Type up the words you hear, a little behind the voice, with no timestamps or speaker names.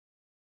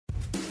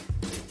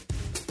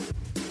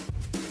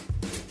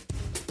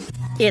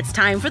It's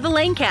time for the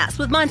Lanecast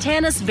with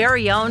Montana's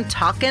very own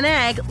Talkin'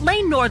 Ag,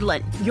 Lane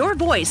Nordlund, your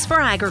voice for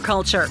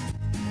agriculture.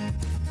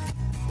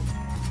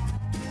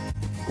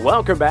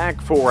 Welcome back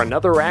for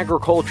another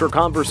agriculture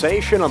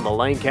conversation on the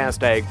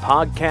Lanecast Ag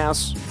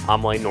Podcast.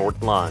 I'm Lane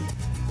Nordlund.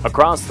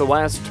 Across the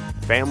West,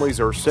 families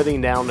are sitting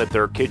down at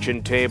their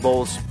kitchen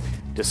tables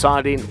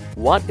deciding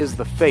what is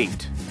the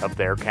fate of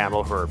their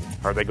cattle herd.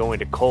 Are they going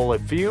to cull a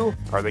few?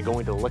 Are they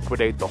going to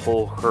liquidate the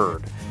whole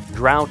herd?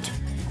 Drought,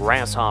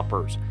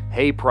 grasshoppers,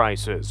 hay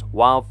prices,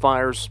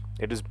 wildfires.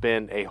 It has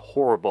been a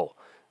horrible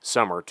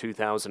summer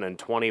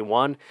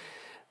 2021.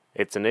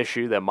 It's an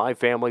issue that my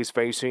family's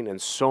facing and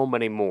so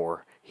many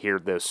more here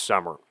this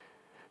summer.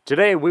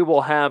 Today we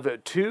will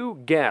have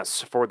two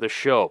guests for the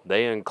show.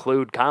 They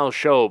include Kyle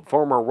Shobe,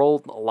 former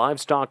Rolled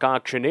livestock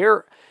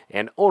auctioneer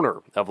and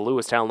owner of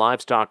Lewistown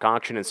Livestock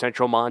Auction in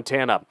central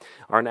Montana.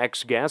 Our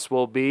next guest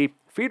will be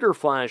Feeder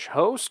Flash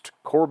host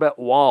Corbitt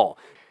Wall.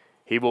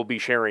 He will be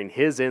sharing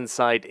his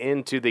insight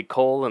into the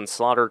cull and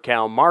slaughter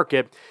cow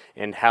market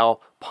and how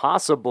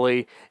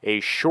possibly a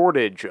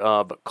shortage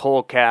of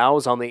cull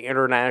cows on the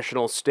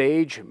international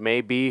stage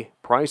may be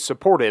price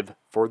supportive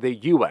for the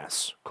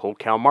U.S. cull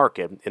cow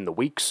market in the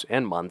weeks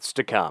and months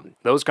to come.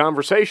 Those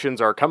conversations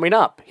are coming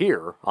up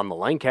here on the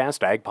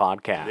Lanecast Ag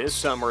Podcast. This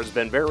summer has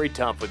been very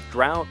tough with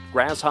drought,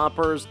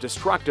 grasshoppers,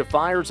 destructive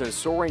fires, and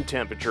soaring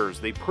temperatures,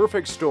 the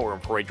perfect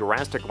storm for a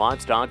drastic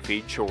livestock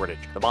feed shortage.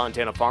 The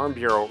Montana Farm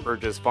Bureau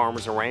urges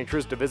farmers and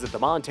ranchers to visit the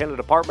Montana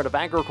Department of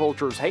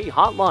Agriculture's hay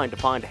hotline to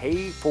find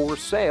hay for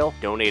sale,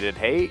 donated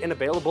hay, and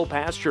available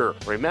pasture.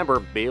 Remember,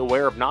 be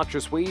aware of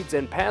noxious weeds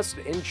and pests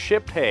in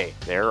shipped hay.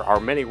 There are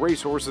many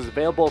resources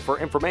available for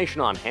information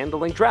on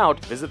handling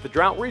drought. Visit the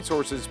Drought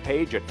Resources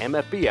page at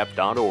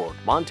mfbf.org.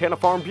 Montana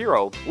Farm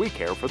Bureau, we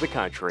care for the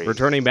country.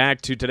 Returning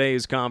back to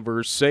today's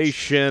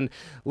conversation,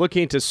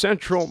 looking to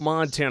central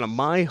Montana,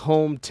 my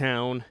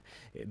hometown,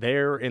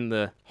 there in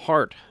the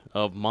heart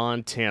of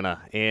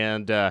Montana.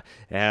 And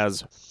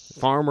as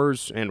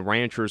farmers and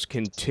ranchers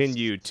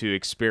continue to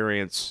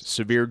experience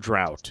severe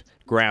drought,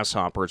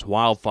 grasshoppers,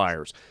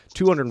 wildfires,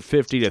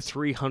 $250 to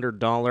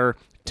 $300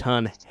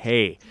 ton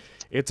hay.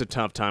 It's a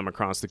tough time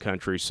across the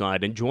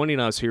countryside. And joining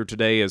us here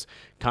today is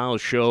Kyle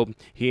Shobe.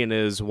 He and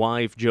his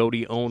wife,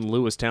 Jody, own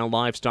Lewistown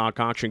Livestock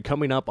Auction,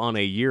 coming up on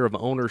a year of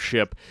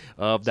ownership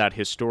of that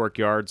historic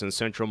yards in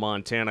central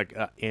Montana.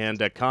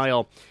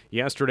 Kyle,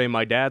 yesterday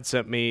my dad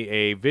sent me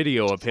a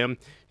video of him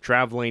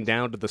traveling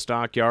down to the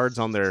stockyards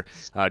on their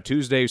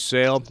Tuesday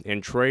sale,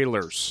 and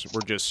trailers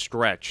were just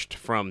stretched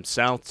from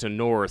south to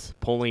north,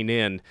 pulling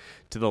in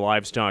to the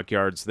livestock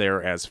yards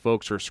there as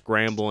folks are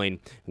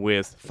scrambling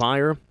with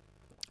fire,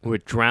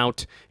 with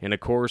drought, and of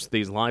course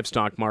these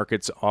livestock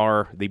markets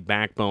are the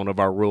backbone of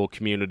our rural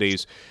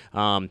communities.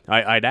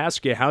 I'd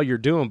ask you how you're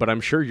doing, but I'm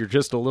sure you're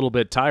just a little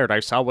bit tired. I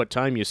saw what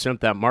time you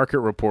sent that market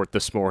report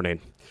this morning.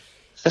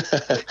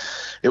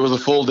 It was a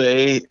full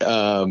day.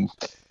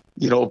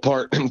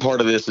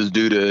 Part of this is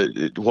due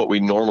to what we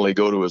normally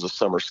go to as a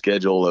summer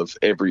schedule of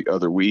every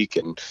other week,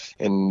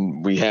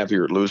 and we have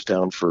here at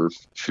Lewistown for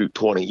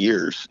 20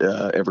 years,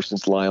 ever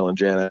since Lyle and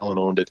Jan Allen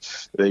owned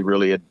it. They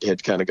really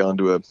had kind of gone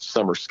to a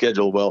summer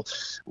schedule. Well,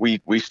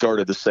 we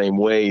started the same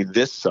way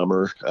this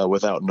summer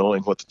without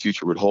knowing what the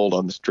future would hold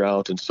on this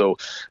drought, and so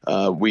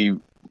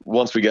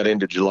once we got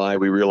into July,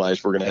 we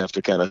realized we're going to have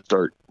to kind of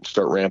start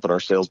ramping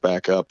our sales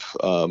back up,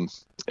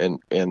 and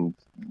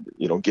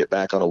get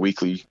back on a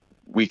weekly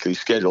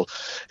schedule.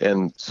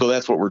 And so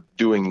that's what we're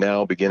doing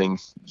now. Beginning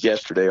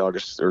yesterday,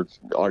 August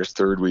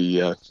 3rd,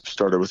 we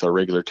started with our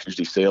regular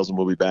Tuesday sales, and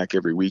we'll be back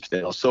every week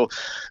now. So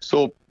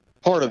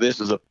part of this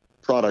is a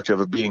product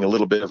of it being a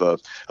little bit of a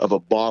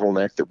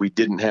bottleneck that we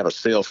didn't have a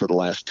sale for the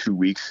last 2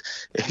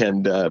 weeks.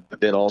 And but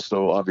then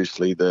also,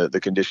 obviously, the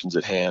conditions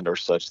at hand are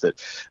such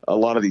that a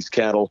lot of these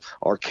cattle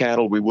are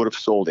cattle we would have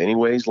sold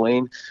anyways,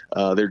 Lane.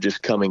 They're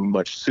just coming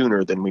much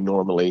sooner than we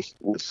normally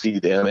would see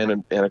them.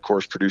 And of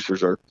course,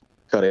 producers are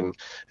cutting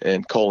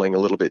and culling a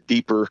little bit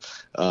deeper.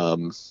 We're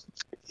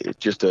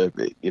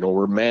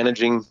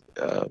managing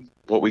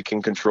what we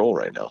can control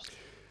right now.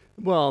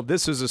 Well,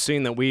 this is a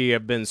scene that we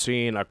have been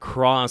seeing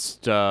across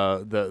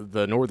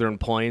the northern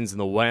plains in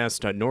the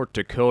west. North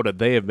Dakota,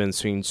 they have been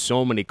seeing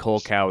so many cull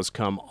cows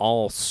come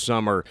all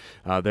summer.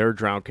 Their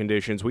drought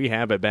conditions, we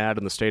have it bad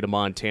in the state of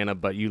Montana,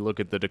 but you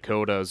look at the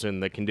Dakotas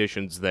and the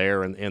conditions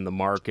there and in the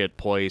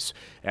marketplace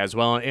as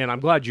well. And I'm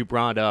glad you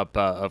brought up,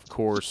 of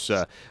course,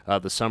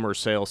 the summer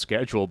sale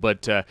schedule.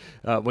 But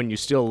when you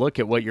still look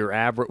at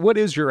what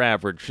is your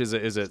average? Is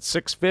it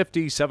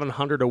 650,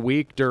 700 a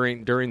week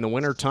during the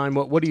wintertime?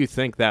 What do you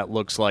think that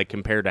looks like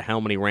compared to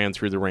how many ran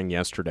through the ring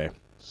yesterday?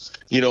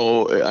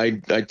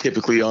 I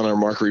typically on our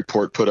market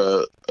report put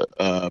a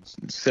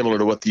similar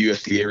to what the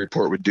USDA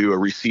report would do, a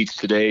receipts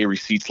today,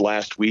 receipts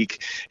last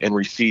week, and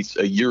receipts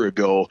a year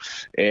ago.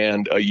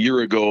 And a year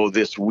ago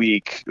this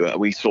week,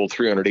 we sold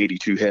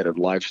 382 head of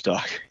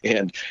livestock.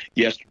 And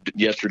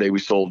yesterday we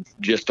sold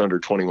just under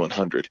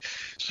 2,100.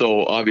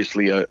 So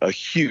obviously a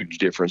huge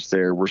difference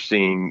there. We're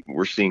seeing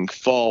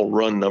fall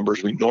run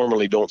numbers we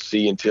normally don't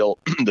see until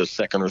the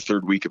second or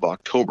third week of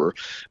October.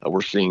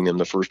 We're seeing them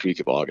the first week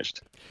of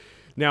August.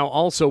 Now,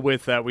 also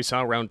with that, we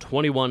saw around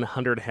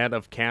 2,100 head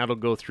of cattle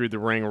go through the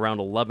ring, around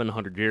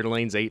 1,100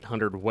 yearlings,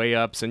 800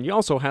 weigh-ups, and you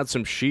also had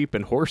some sheep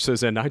and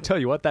horses, and I tell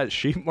you what, that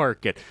sheep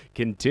market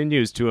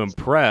continues to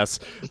impress.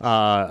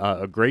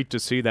 Great to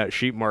see that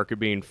sheep market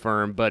being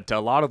firm, but a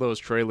lot of those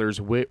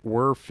trailers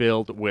were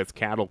filled with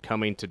cattle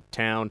coming to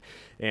town.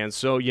 And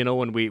so,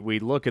 when we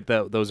look at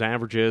those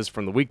averages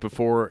from the week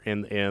before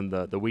and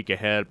the week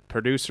ahead,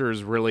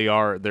 producers really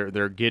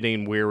they're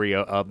getting weary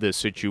of this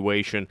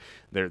situation.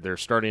 They're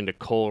starting to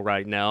cull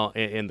right now.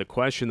 And the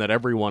question that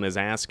everyone is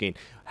asking,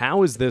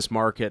 how is this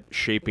market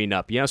shaping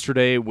up?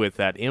 Yesterday, with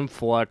that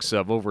influx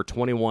of over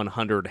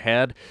 2,100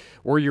 head,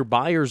 were your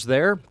buyers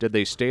there? Did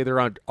they stay there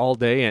all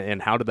day?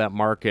 And how did that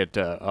market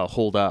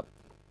hold up?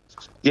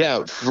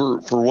 Yeah, for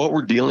what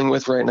we're dealing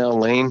with right now,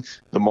 Lane,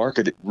 the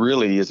market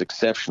really is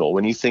exceptional.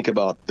 When you think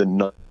about the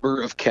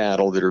number of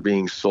cattle that are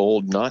being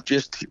sold, not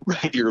just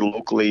right here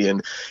locally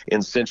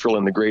in central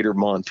and the greater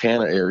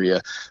Montana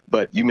area,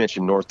 but you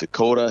mentioned North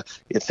Dakota.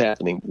 It's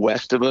happening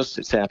west of us.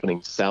 It's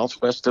happening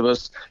southwest of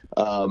us.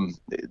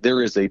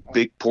 There is a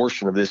big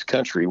portion of this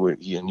country,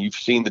 and you've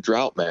seen the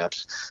drought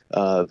maps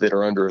that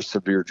are under a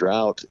severe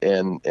drought,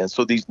 and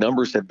so these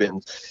numbers have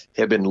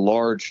been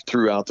large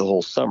throughout the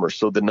whole summer.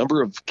 So the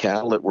number of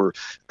cattle that we're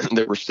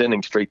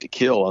sending straight to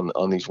kill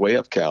on these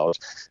weigh-up cows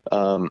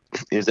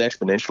is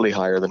exponentially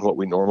higher than what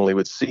we normally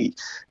would see.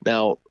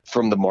 Now,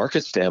 from the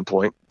market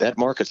standpoint, that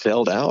market's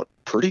held out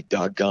pretty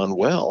doggone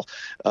well.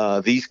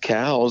 These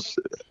cows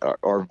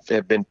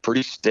have been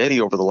pretty steady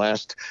over the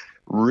last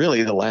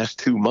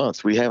 2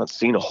 months. We haven't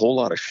seen a whole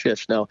lot of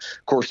shifts. Now,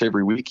 of course,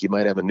 every week you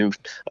might have a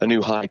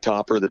new high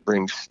topper that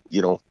brings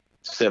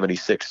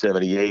 76,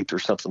 78 or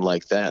something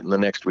like that. And the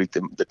next week,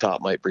 the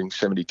top might bring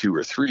 72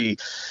 or 3.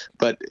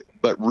 But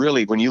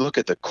really, when you look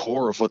at the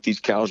core of what these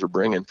cows are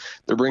bringing,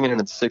 they're bringing in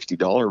the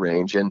 $60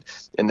 range. And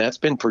that's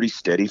been pretty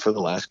steady for the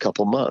last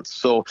couple months.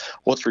 So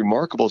what's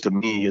remarkable to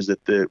me is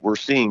that we're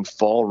seeing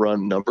fall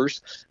run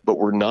numbers, but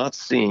we're not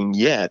seeing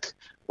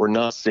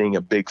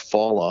a big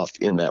fall off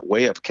in that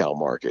weigh-up cow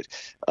market,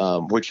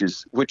 which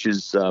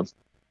is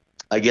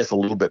I guess a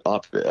little bit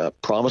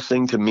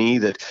promising to me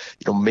that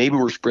maybe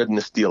we're spreading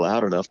this deal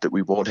out enough that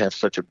we won't have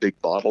such a big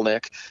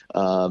bottleneck,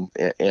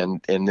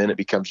 and then it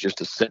becomes just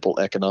a simple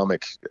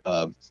economic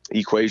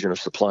equation of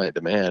supply and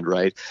demand,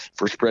 right? If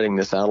we're spreading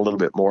this out a little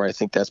bit more, I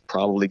think that's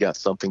probably got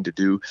something to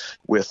do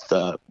with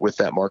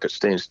that market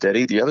staying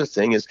steady. The other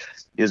thing is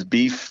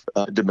beef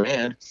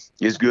demand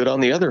is good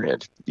on the other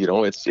end.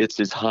 It's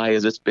as high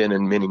as it's been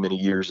in many, many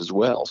years as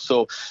well.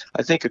 So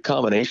I think a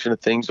combination of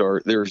things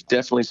there's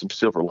definitely some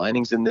silver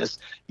linings in this.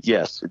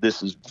 Yes,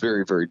 this is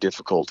very, very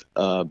difficult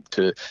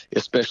to,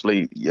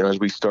 especially, as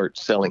we start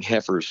selling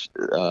heifers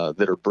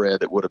that are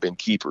bred that would have been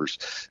keepers,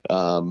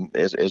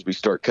 as we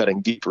start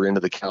cutting deeper into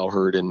the cow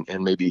herd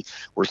and maybe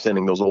we're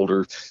sending those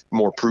older,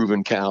 more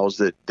proven cows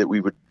that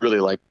we would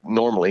really like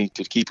normally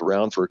to keep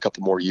around for a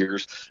couple more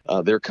years.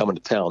 They're coming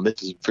to town.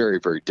 This is very,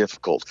 very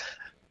difficult.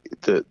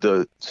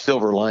 The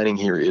silver lining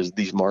here is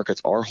these markets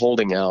are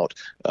holding out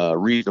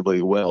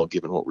reasonably well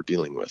given what we're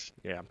dealing with.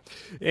 Yeah.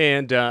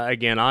 And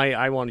again,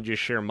 I want to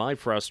just share my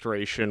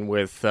frustration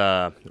with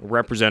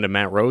Representative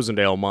Matt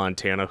Rosendale,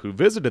 Montana, who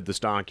visited the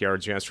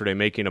stockyards yesterday,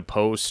 making a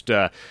post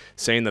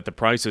saying that the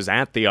prices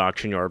at the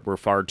auction yard were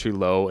far too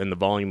low and the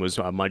volume was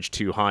much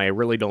too high. I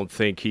really don't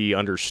think he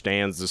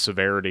understands the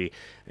severity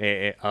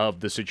of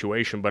the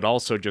situation, but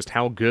also just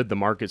how good the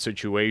market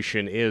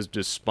situation is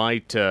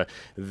despite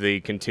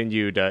the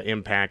continued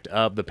impact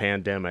of the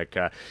pandemic,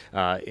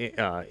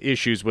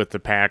 issues with the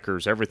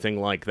packers,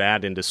 everything like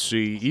that, and to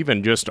see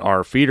even just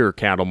our feeder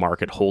cattle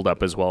market hold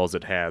up as well as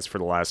it has for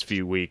the last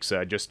few weeks.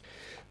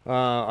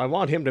 I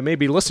want him to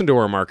maybe listen to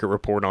our market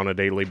report on a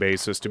daily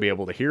basis to be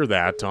able to hear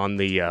that on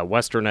the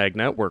Western Ag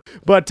Network.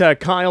 But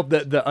Kyle,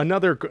 the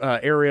another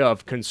area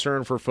of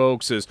concern for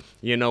folks is,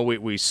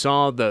 we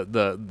saw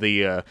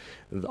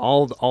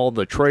all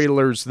the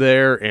trailers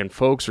there, and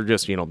folks are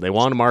just, they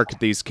want to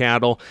market these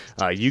cattle.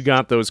 You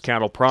got those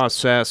cattle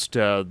processed.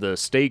 The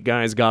state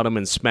guys got them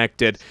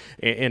inspected,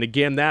 and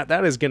again,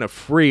 that is going to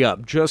free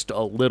up just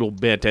a little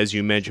bit, as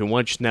you mentioned.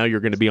 Once now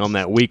you're going to be on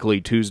that weekly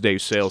Tuesday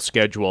sales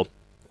schedule.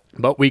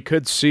 But we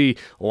could see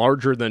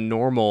larger than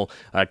normal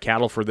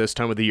cattle for this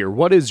time of the year.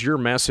 What is your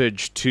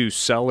message to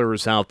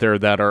sellers out there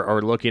that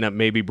are looking at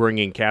maybe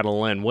bringing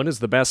cattle in? When is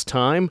the best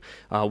time?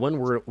 When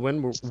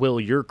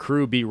will your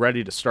crew be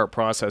ready to start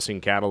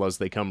processing cattle as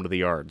they come to the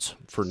yards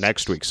for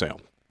next week's sale?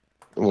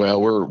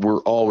 Well, we're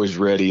always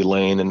ready,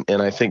 Lane,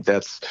 and I think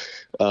that's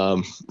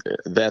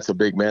a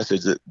big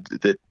message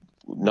that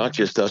not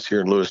just us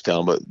here in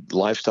Lewistown, but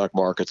livestock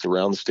markets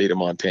around the state of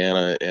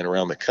Montana and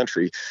around the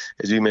country,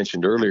 as you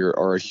mentioned earlier,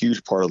 are a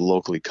huge part of the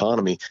local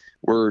economy.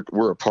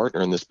 We're a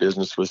partner in this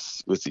business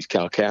with these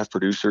cow-calf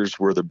producers.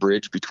 We're the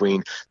bridge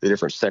between the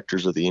different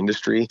sectors of the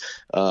industry.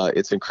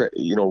 It's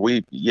incredible.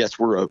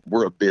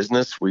 We're a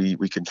business. We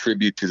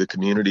contribute to the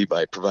community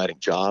by providing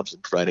jobs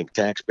and providing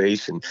tax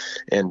base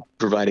and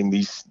providing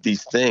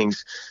these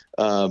things.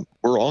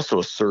 We're also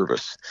a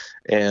service,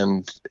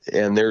 and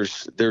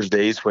there's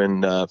days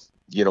when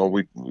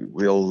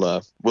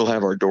we'll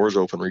have our doors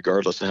open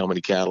regardless of how many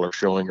cattle are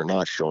showing or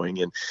not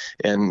showing,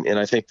 and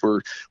I think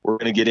we're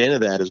going to get into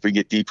that as we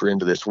get deeper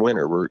into this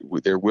winter.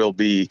 There will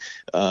be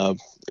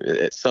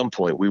at some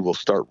point we will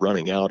start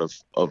running out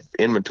of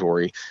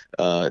inventory,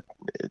 in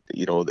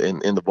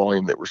the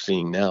volume that we're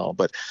seeing now.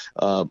 But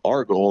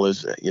our goal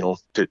is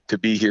to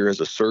be here as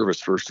a service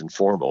first and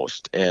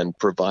foremost, and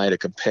provide a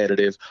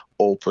competitive,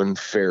 open,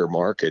 fair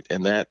market,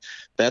 and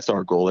that's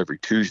our goal every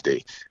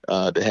Tuesday,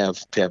 to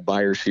have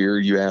buyers here.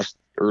 You asked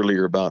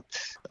earlier about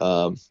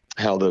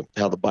how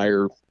the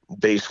buyer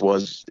base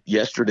was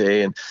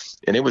yesterday, and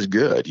it was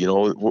good.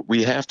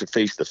 We have to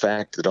face the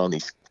fact that on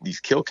these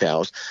kill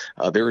cows,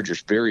 there are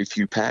just very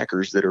few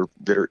packers that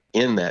are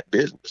in that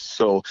business.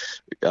 So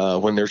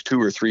when there's 2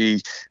 or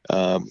 3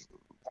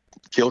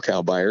 kill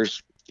cow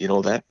buyers,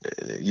 that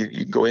you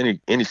can go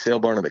any sale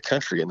barn in the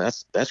country, and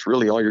that's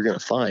really all you're going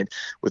to find.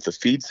 With the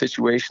feed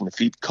situation, the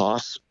feed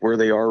costs where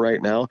they are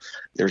right now,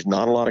 there's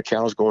not a lot of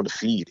cows going to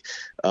feed.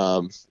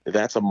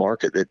 That's a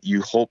market that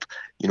you hope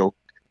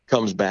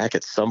comes back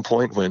at some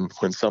point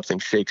when something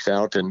shakes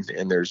out and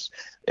there's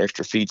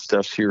extra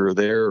feedstuffs here or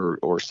there,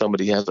 or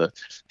somebody has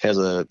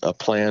a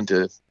plan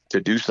to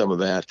do some of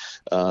that.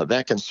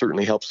 That can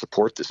certainly help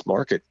support this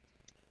market.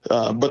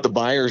 But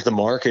the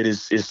market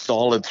is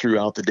solid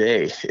throughout the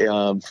day.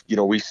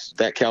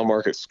 That cow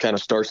market kind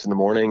of starts in the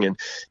morning, and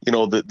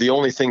the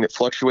only thing that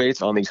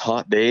fluctuates on these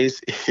hot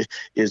days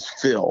is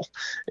fill,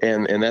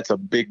 and that's a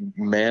big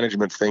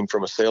management thing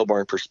from a sale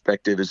barn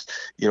perspective. Is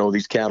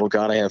these cattle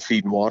got to have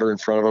feed and water in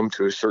front of them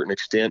to a certain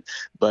extent,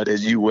 but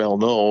as you well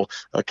know,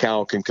 a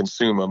cow can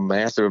consume a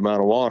massive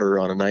amount of water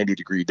on a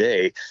 90-degree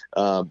day.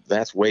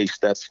 That's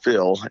waste, that's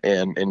fill,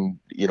 and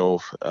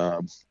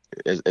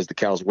as the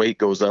cow's weight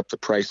goes up, the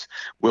price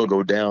will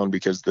go down,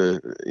 because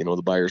the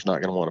buyer's not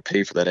going to want to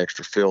pay for that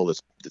extra fill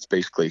that's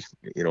basically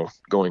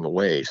going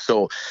away.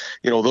 So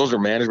those are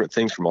management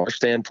things from our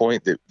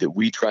standpoint that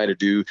we try to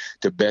do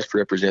to best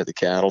represent the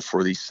cattle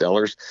for these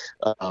sellers.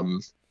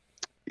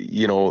 We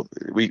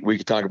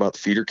could talk about the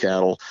feeder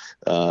cattle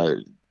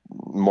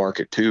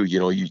market too.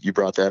 You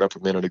brought that up a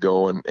minute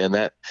ago, and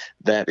that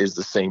is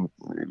the same,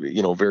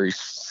 very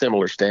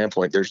similar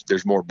standpoint.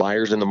 There's more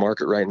buyers in the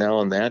market right now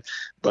on that,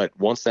 but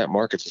once that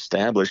market's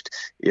established,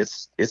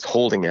 it's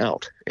holding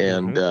out,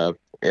 and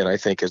and I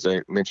think, as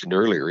I mentioned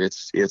earlier,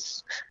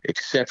 it's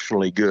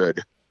exceptionally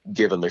good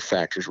given the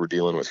factors we're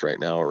dealing with right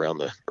now around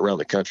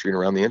the country and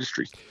around the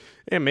industry.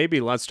 And maybe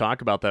let's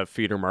talk about that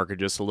feeder market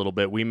just a little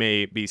bit. We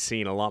may be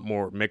seeing a lot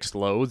more mixed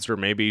loads, or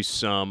maybe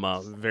some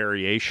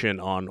variation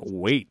on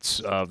weights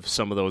of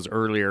some of those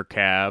earlier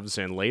calves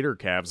and later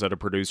calves that a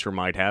producer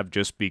might have,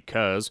 just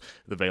because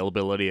the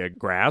availability of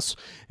grass,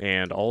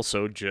 and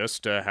also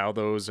just how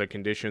those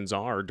conditions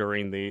are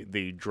during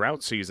the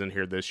drought season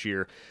here this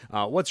year.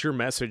 What's your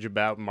message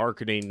about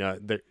marketing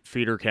the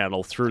feeder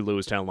cattle through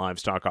Lewistown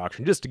Livestock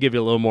Auction, just to give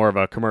you a little more of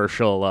a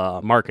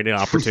commercial marketing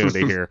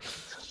opportunity here?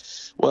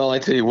 Well, I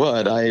tell you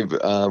what,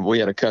 we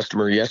had a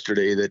customer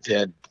yesterday that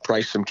had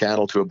priced some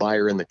cattle to a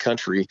buyer in the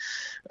country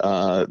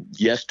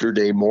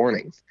yesterday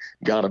morning,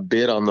 got a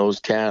bid on those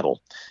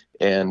cattle,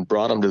 and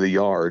brought them to the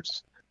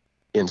yards.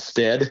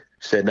 Instead,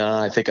 said,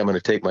 "Nah, I think I'm going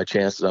to take my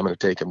chances. I'm going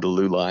to take them to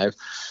Lou Live."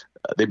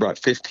 They brought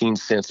 15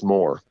 cents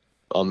more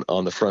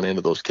on the front end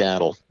of those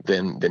cattle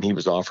than he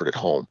was offered at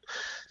home.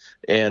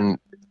 And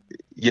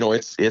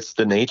it's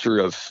the nature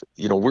of,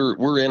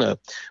 we're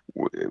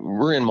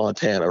in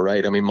Montana,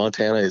 right? I mean,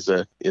 Montana is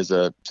a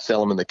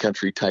sell 'em in the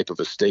country type of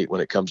a state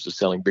when it comes to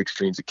selling big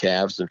streams of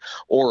calves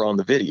or on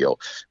the video.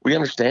 We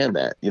understand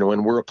that,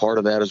 and we're a part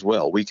of that as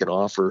well. We can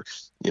offer,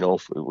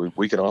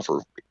 we can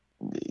offer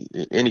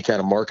any kind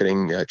of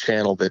marketing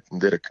channel that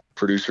a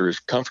producer is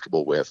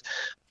comfortable with,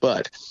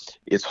 but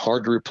it's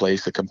hard to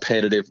replace a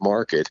competitive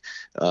market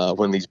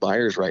when these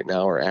buyers right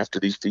now are after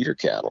these feeder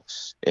cattle.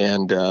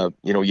 And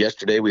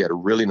yesterday we had a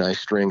really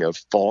nice string of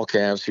fall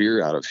calves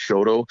here out of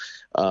Shobe.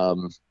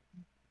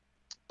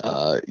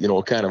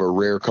 Kind of a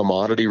rare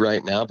commodity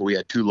right now, but we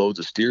had 2 loads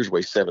of steers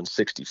weigh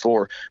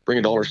 764,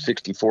 bring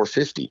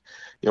 $1.6450.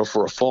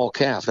 For a fall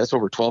calf, that's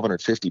over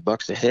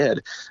 $1,250 a head.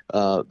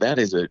 That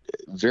is a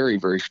very,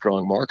 very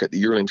strong market. The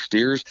yearling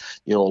steers,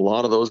 a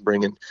lot of those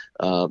bringing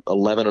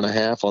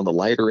 11.5 on the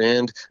lighter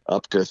end,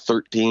 up to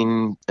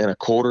 13 and a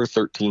quarter,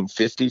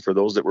 1350 for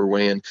those that were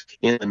weighing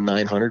in the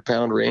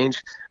 900-pound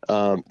range.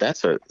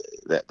 That's a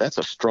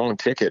strong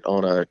ticket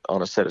on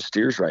a set of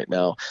steers right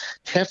now.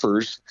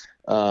 Heifers.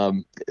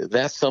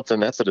 That's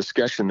a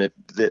discussion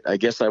that I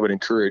guess I would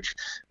encourage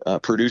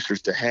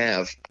producers to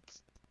have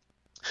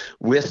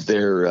with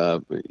their,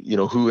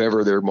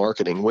 whoever they're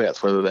marketing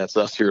with, whether that's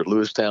us here at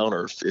Lewistown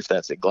or if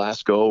that's at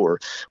Glasgow or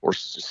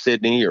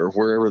Sydney or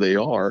wherever they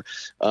are,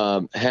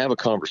 have a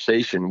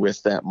conversation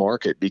with that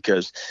market,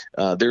 because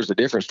there's a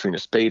difference between a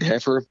spayed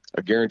heifer,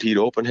 a guaranteed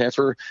open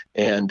heifer,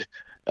 and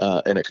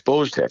an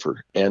exposed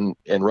heifer. And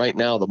right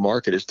now the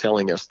market is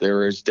telling us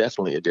there is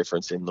definitely a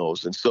difference in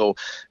those. And so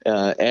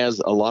as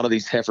a lot of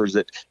these heifers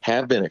that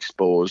have been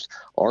exposed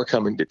are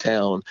coming to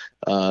town,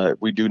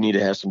 we do need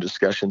to have some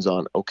discussions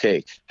on,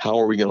 okay, how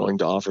are we going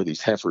to offer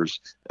these heifers?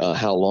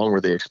 How long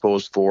were they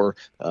exposed for?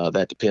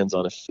 That depends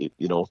on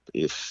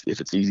if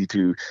it's easy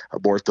to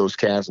abort those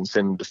calves and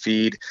send them to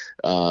feed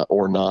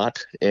or not.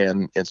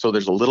 And so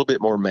there's a little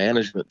bit more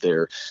management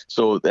there.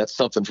 So that's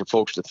something for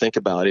folks to think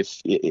about.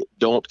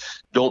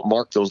 Don't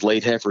mark those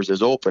late heifers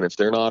as open. If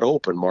they're not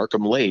open, mark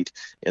them late,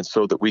 and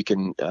so that we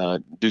can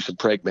do some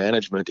preg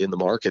management in the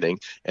marketing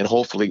and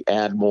hopefully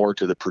add more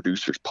to the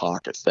producer's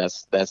pockets.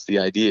 That's the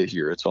idea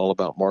here. It's all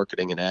about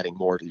marketing and adding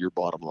more to your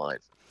bottom line.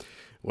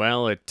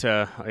 Well,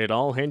 it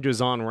all hinges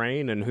on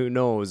rain, and who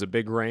knows, a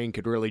big rain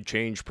could really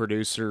change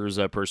producers'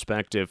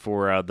 perspective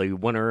for the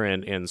winter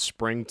and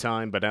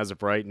springtime. But as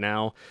of right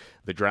now,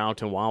 the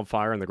drought and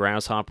wildfire and the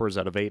grasshoppers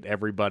that have ate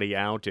everybody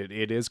out,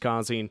 it is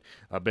causing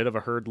a bit of a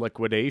herd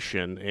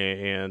liquidation,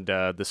 and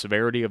the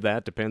severity of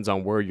that depends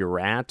on where you're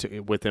at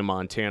within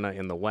Montana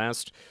in the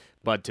west.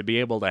 But to be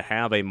able to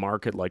have a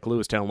market like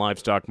Lewistown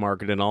Livestock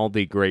Market and all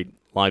the great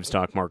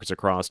livestock markets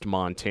across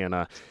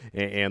Montana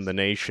and the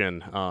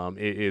nation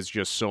is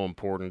just so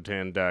important.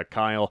 And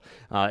Kyle,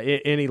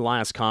 any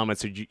last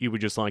comments that you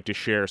would just like to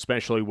share,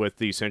 especially with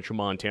the central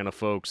Montana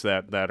folks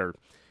that are,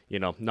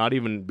 not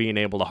even being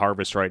able to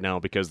harvest right now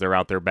because they're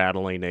out there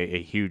battling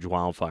a huge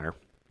wildfire?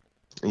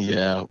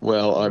 Yeah,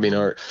 well, I mean,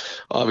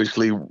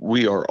 obviously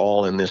we are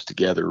all in this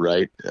together,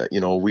 right?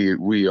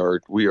 We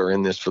are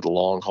in this for the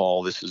long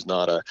haul. This is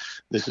not a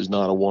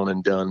one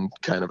and done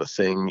kind of a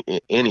thing in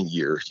any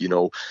year.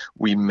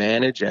 We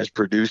manage as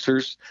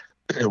producers,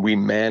 we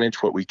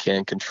manage what we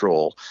can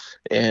control,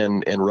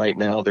 and right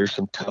now there's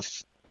some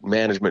tough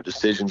management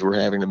decisions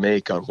we're having to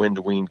make on when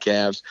to wean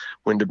calves,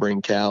 when to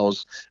bring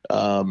cows,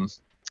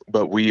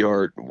 but we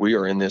are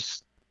in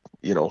this,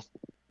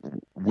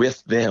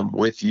 with them,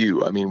 with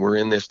you. I mean, we're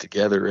in this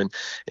together,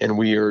 and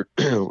we are,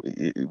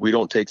 we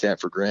don't take that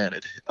for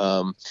granted.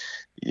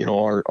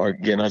 Our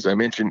again, as I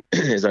mentioned,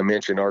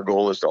 our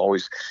goal is to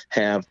always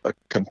have a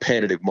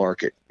competitive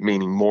market,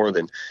 meaning more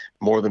than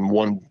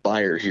one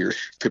buyer here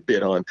to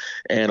bid on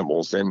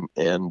animals. And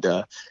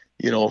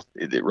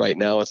right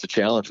now it's a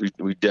challenge.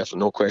 We definitely,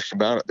 no question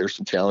about it. There's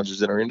some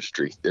challenges in our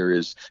industry. There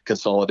is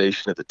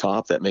consolidation at the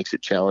top that makes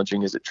it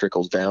challenging as it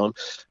trickles down.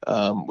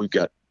 We've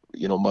got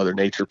Mother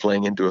Nature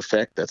playing into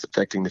effect. That's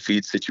affecting the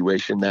feed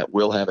situation. That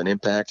will have an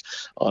impact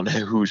on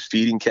who's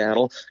feeding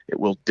cattle. It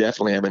will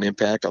definitely have an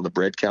impact on the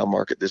bred cow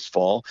market this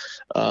fall.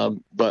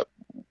 But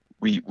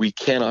we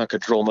cannot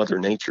control Mother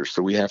Nature,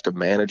 so we have to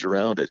manage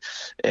around it.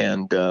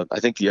 And I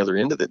think the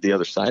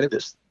other side of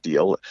this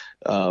deal,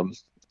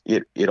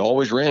 it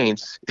always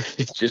rains.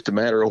 It's just a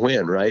matter of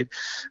when, right?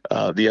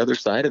 The other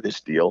side of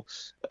this deal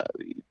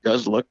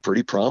does look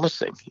pretty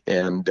promising,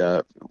 and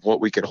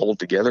what we can hold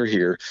together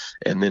here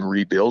and then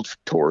rebuild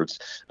towards,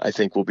 I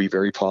think, will be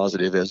very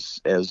positive as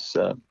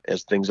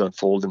things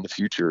unfold in the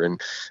future. And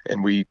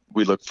we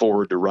look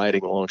forward to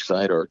riding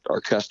alongside our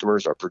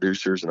customers, our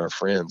producers, and our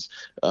friends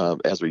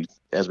as we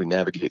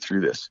navigate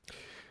through this.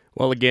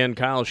 Well, again,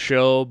 Kyle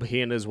Shobe,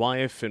 he and his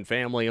wife and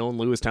family own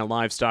Lewistown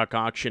Livestock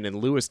Auction in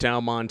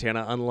Lewistown,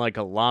 Montana, unlike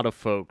a lot of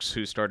folks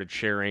who started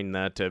sharing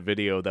that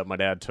video that my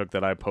dad took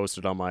that I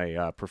posted on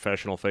my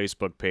professional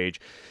Facebook page.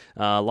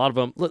 A lot of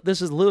them, look,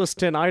 this is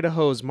Lewiston,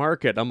 Idaho's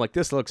market. I'm like,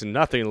 this looks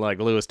nothing like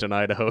Lewiston,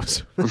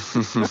 Idaho's.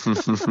 There's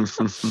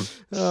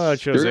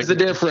a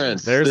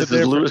difference. This is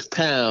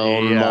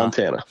Lewistown,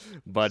 Montana.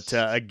 But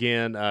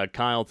again,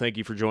 Kyle, thank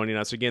you for joining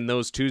us. Again,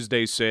 those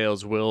Tuesday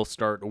sales will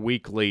start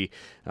weekly.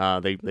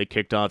 They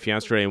kicked off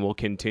yesterday and will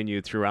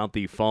continue throughout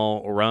the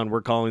fall run.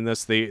 We're calling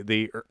this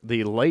the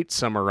late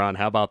summer run.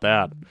 How about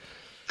that?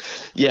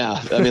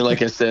 Yeah, I mean,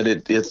 like I said,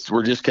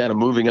 we're just kind of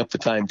moving up the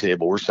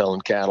timetable. We're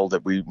selling cattle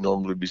that we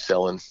normally be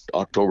selling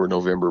October,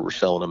 November. We're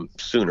selling them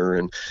sooner,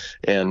 and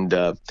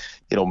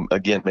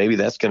again, maybe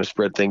that's going to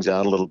spread things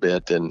out a little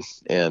bit and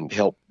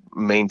help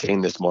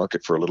maintain this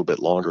market for a little bit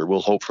longer. We'll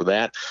hope for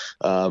that.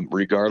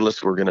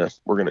 Regardless, we're gonna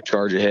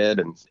charge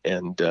ahead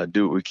and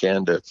do what we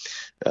can to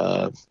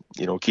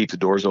keep the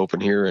doors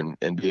open here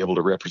and be able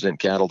to represent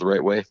cattle the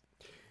right way.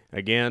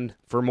 Again,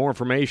 for more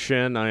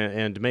information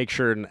and make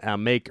sure to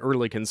make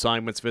early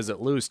consignments, visit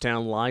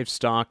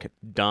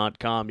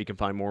LewistownLivestock.com. You can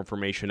find more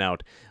information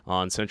out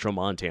on Central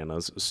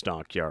Montana's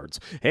stockyards.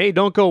 Hey,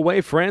 don't go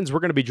away, friends. We're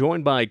going to be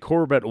joined by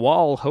Corbitt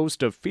Wall,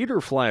 host of Feeder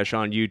Flash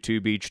on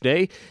YouTube each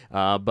day.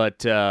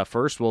 But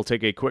first, we'll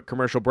take a quick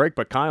commercial break.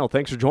 But Kyle,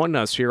 thanks for joining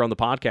us here on the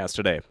podcast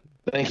today.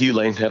 Thank you,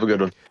 Lane. Have a good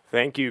one.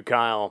 Thank you,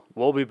 Kyle.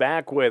 We'll be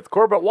back with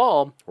Corbitt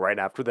Wall right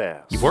after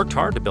this. You've worked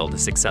hard to build a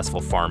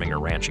successful farming or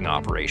ranching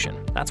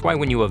operation. That's why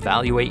when you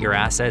evaluate your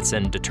assets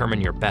and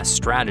determine your best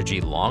strategy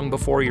long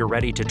before you're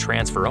ready to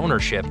transfer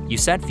ownership, you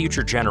set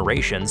future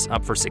generations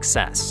up for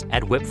success.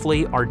 At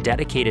Whipfly, our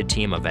dedicated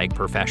team of ag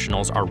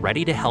professionals are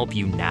ready to help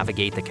you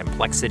navigate the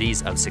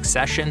complexities of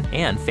succession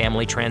and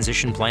family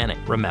transition planning.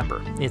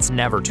 Remember, it's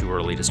never too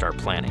early to start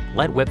planning.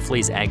 Let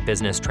Whipfly's ag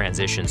business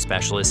transition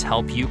specialists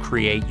help you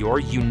create your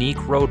unique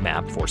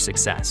roadmap for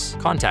success.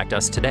 Contact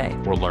us today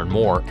or learn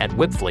more at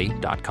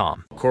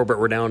whipfly.com. Corbitt,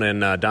 we're down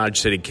in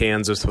Dodge City,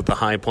 Kansas with the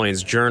High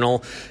Plains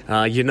Journal.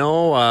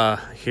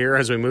 Here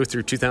as we move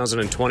through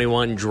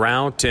 2021,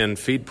 drought and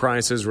feed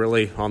prices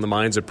really on the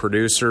minds of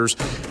producers.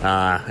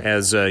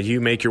 As you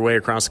make your way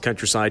across the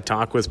countryside,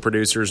 talk with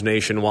producers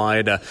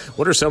nationwide,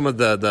 what are some of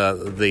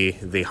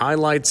the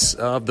highlights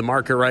of the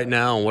market right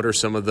now, and what are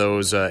some of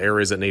those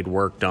areas that need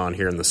worked on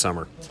here in the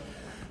summer?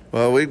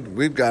 Well,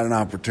 we've got an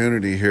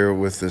opportunity here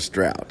with this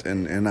drought,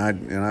 and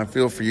I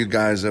feel for you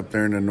guys up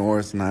there in the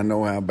north, and I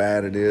know how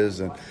bad it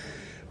is, and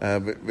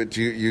but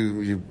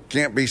you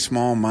can't be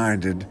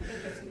small-minded.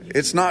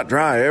 It's not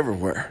dry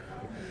everywhere.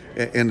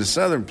 In the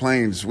Southern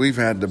Plains, we've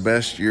had the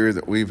best year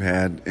that we've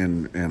had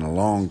in a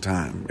long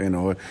time. You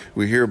know,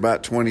 we hear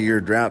about 20-year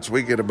droughts.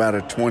 We get about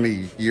a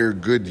 20-year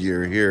good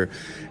year here.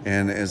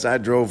 And as I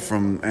drove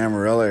from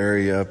Amarillo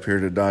area up here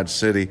to Dodge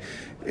City,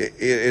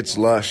 it's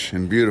lush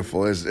and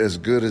beautiful, as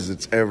good as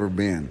it's ever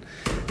been.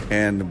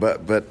 And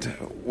but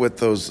with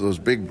those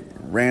big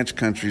ranch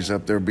countries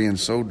up there being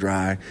so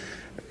dry,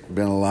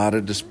 been a lot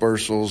of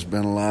dispersals,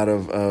 been a lot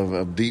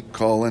of deep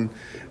culling,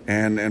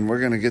 and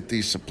we're going to get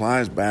these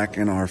supplies back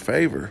in our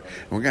favor.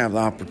 We're going to have the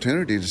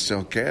opportunity to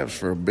sell calves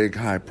for a big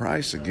high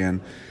price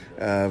again.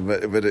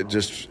 But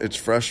it's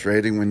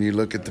frustrating when you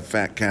look at the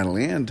fat cattle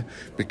end,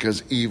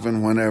 because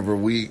even whenever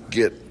we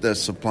get the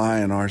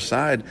supply on our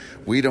side,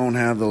 we don't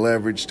have the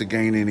leverage to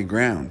gain any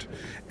ground.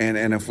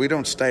 And if we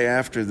don't stay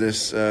after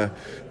this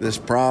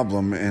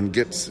problem and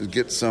get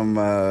some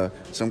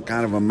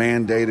kind of a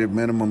mandated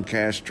minimum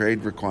cash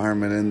trade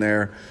requirement in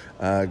there,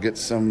 get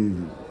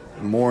some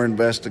more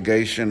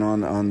investigation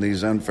on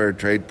these unfair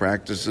trade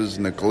practices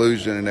and the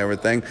collusion and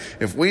everything,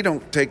 if we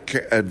don't take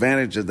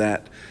advantage of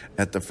that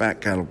at the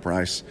fat cattle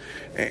price,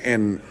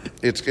 and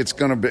it's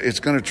going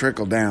to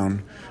trickle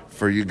down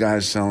for you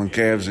guys selling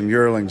calves and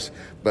yearlings.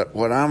 But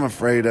what I'm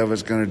afraid of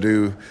it's going to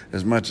do,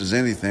 as much as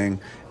anything,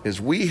 is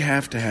we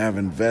have to have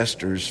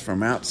investors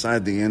from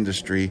outside the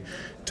industry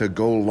to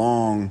go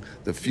long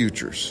the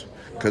futures,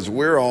 because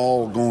we're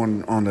all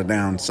going on the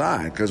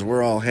downside, because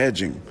we're all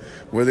hedging.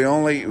 We're the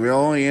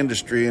only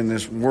industry in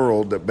this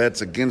world that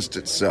bets against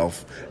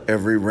itself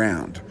every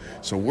round.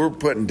 So we're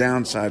putting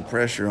downside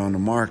pressure on the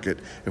market.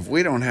 If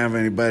we don't have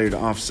anybody to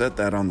offset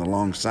that on the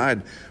long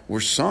side, we're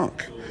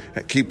sunk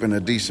at keeping a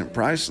decent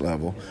price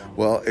level.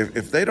 Well,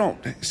 if they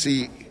don't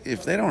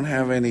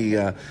have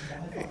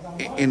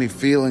any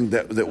feeling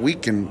that we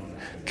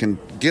can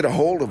get a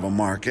hold of a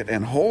market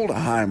and hold a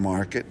high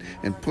market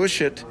and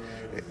push it,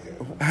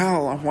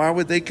 why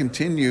would they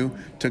continue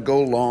to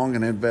go long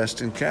and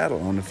invest in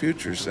cattle on the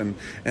futures? And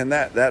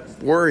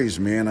that worries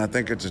me, and I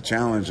think it's a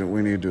challenge that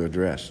we need to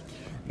address.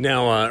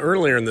 Now,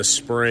 earlier in the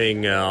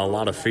spring, a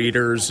lot of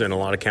feeders and a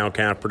lot of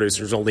cow-calf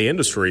producers, all the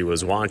industry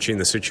was watching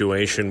the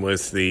situation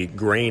with the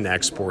grain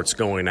exports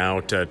going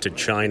out to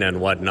China and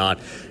whatnot.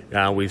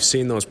 We've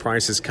seen those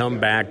prices come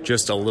back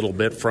just a little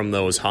bit from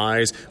those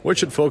highs. What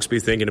should folks be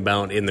thinking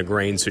about in the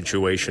grain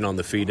situation on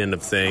the feed end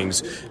of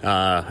things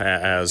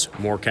as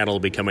more cattle will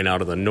be coming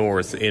out of the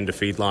north into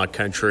feedlot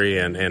country,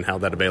 and how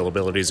that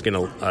availability is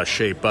going to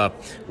shape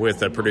up with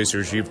the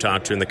producers you've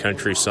talked to in the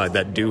countryside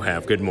that do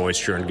have good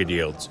moisture and good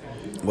yields?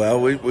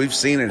 Well, we've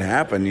seen it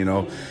happen,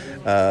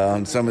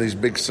 on some of these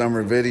big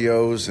summer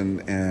videos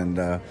and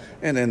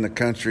in the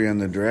country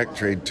and the direct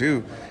trade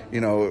too.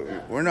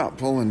 We're not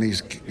pulling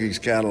these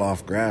cattle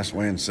off grass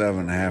weighing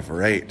 7.5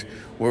 or 8.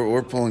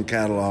 We're pulling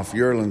cattle off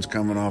yearlings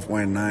coming off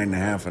weighing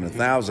 9.5 and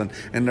 1,000,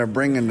 and they're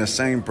bringing the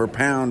same per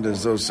pound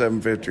as those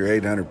 750 or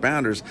 800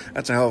 pounders.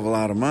 That's a hell of a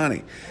lot of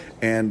money.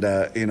 And,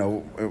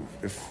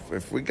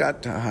 if we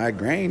got to high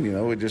grain,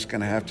 we're just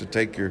going to have to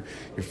take your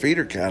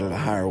feeder cattle to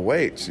higher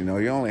weights. You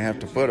only have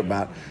to put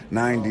about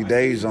 90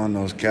 days on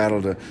those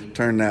cattle to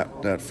turn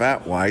that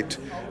fat white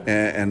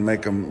and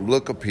make them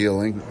look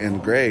appealing in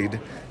grade.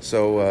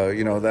 So,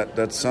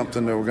 that's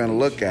something that we're going to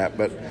look at.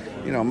 But,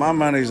 my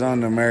money's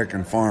on the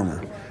American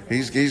farmer.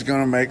 He's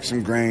going to make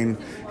some grain.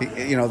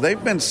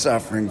 They've been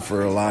suffering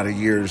for a lot of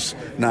years,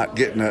 not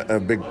getting a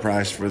big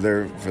price for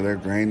their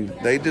grain.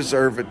 They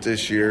deserve it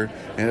this year,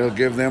 and it'll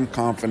give them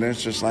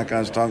confidence, just like I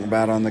was talking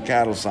about on the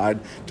cattle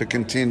side, to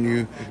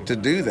continue to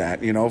do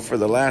that. For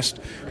the last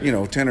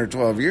 10 or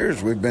 12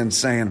 years, we've been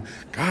saying,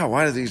 God,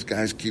 why do these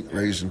guys keep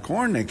raising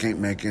corn? They can't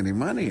make any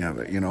money of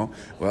it.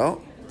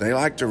 Well, they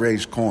like to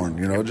raise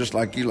corn, just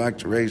like you like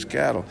to raise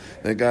cattle.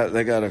 They got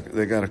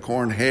a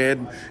corn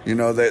head,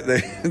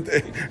 they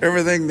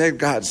everything they've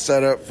got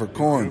set up for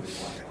corn.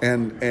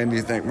 And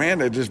you think, man,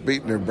 they're just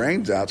beating their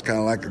brains out. It's kind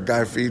of like a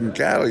guy feeding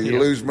cattle. You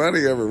lose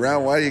money every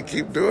round. Why do you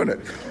keep doing it?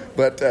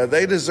 But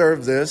they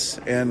deserve this,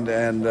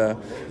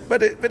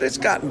 but it's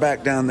gotten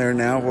back down there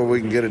now where we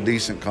can get a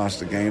decent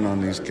cost of gain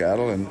on these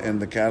cattle,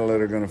 and the cattle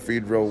that are going to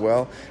feed real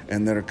well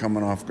and that are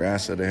coming off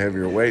grass at a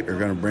heavier weight are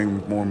going to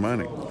bring more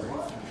money.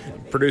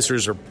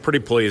 Producers are pretty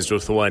pleased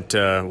with what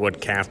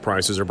calf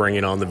prices are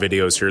bringing on the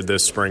videos here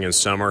this spring and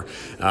summer,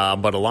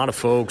 but a lot of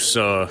folks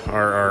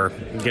are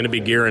going to be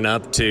gearing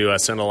up to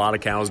send a lot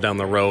of cows down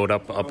the road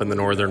up in the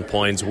northern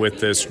plains with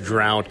this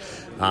drought.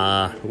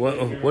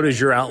 What is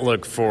your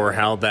outlook for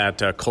how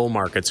that coal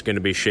market's going to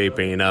be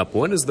shaping up?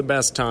 When is the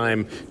best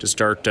time to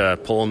start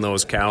pulling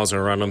those cows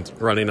and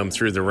running them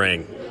through the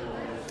ring?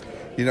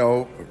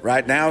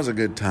 Right now is a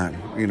good time.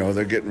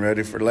 They're getting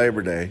ready for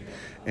Labor Day.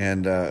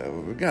 And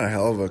we've got a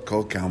hell of a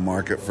cull cow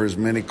market for as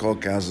many cull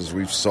cows as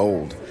we've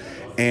sold.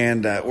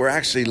 And we're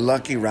actually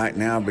lucky right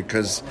now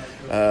because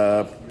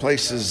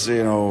places,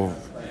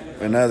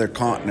 in other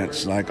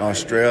continents like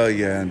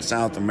Australia and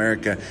South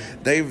America,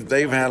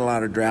 they've had a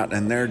lot of drought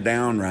and they're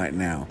down right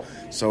now.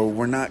 So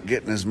we're not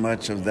getting as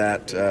much of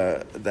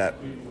that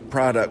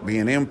product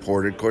being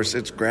imported. Of course,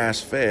 it's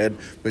grass-fed,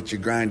 but you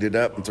grind it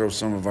up and throw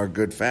some of our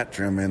good fat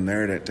trim in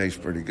there. That tastes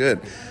pretty good.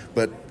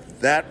 But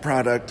that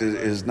product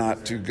is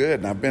not too good.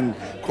 And I've been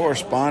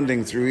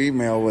corresponding through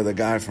email with a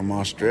guy from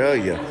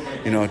Australia,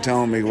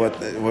 telling me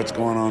what's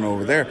going on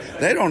over there.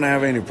 They don't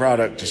have any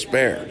product to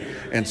spare.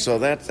 And so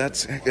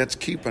that's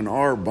keeping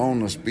our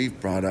boneless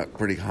beef product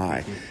pretty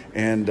high.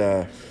 And,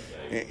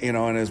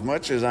 and as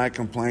much as I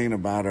complain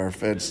about our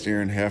fed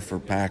steer and heifer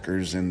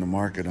packers in the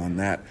market on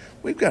that,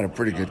 we've got a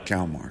pretty good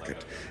cow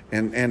market.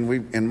 And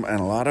a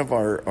lot of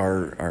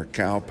our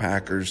cow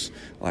packers,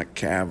 like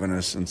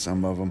Cavanus and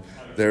some of them,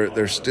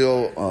 they're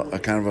still a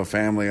kind of a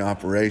family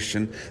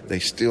operation. They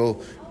still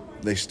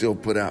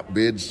put out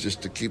bids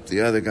just to keep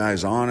the other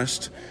guys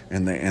honest,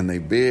 and they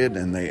bid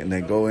and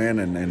they go in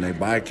and they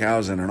buy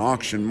cows in an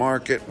auction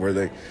market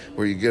where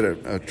you get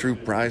a true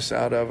price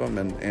out of them,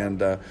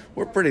 and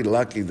we're pretty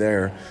lucky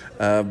there.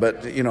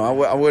 But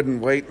I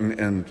wouldn't wait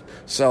and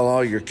sell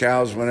all your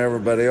cows when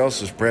everybody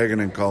else is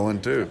pregging and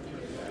culling too.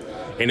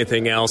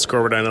 Anything else,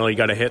 Corbitt? I know you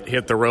got to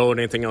hit the road.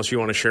 Anything else you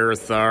want to share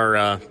with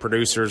our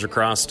producers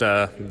across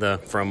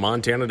from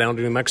Montana down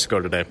to New Mexico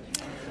today?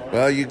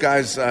 Well, you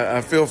guys, I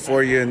feel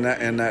for you in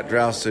that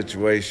drought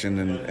situation,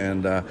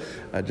 and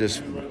I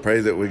just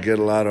pray that we get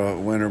a lot of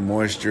winter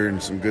moisture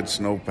and some good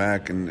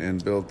snowpack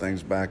and build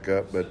things back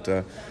up. But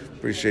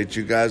appreciate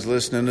you guys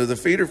listening to the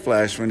Feeder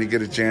Flash when you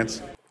get a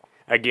chance.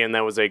 Again,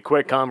 that was a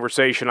quick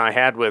conversation I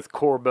had with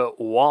Corbitt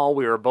Wall.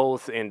 We were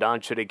both in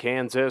Dodge City,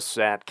 Kansas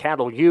at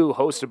Cattle U,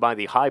 hosted by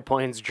the High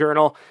Plains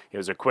Journal. It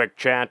was a quick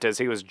chat as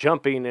he was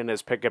jumping in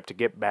his pickup to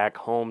get back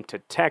home to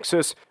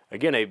Texas.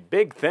 Again, a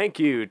big thank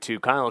you to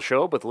Kyle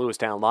Shobe with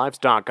Lewistown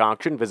Livestock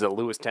Auction. Visit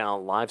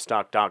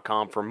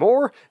lewistownlivestock.com for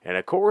more. And,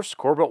 of course,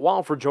 Corbitt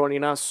Wall for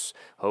joining us,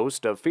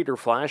 host of Feeder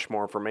Flash.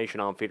 More information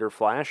on Feeder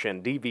Flash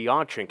and DV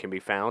Auction can be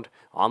found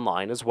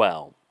online as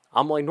well.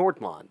 I'm Lane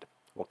Nordlund.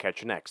 We'll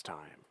catch you next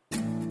time.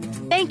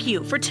 Thank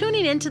you for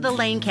tuning in to the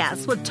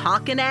Lanecast with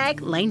Talkin'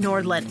 Ag, Lane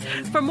Nordlund.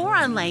 For more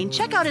on Lane,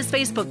 check out his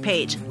Facebook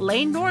page,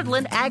 Lane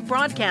Nordlund Ag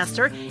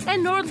Broadcaster,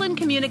 and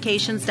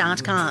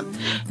NordlundCommunications.com.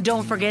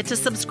 Don't forget to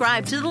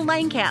subscribe to the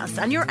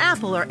Lanecast on your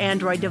Apple or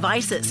Android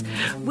devices.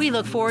 We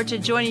look forward to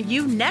joining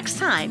you next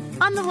time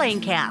on the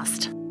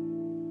Lanecast.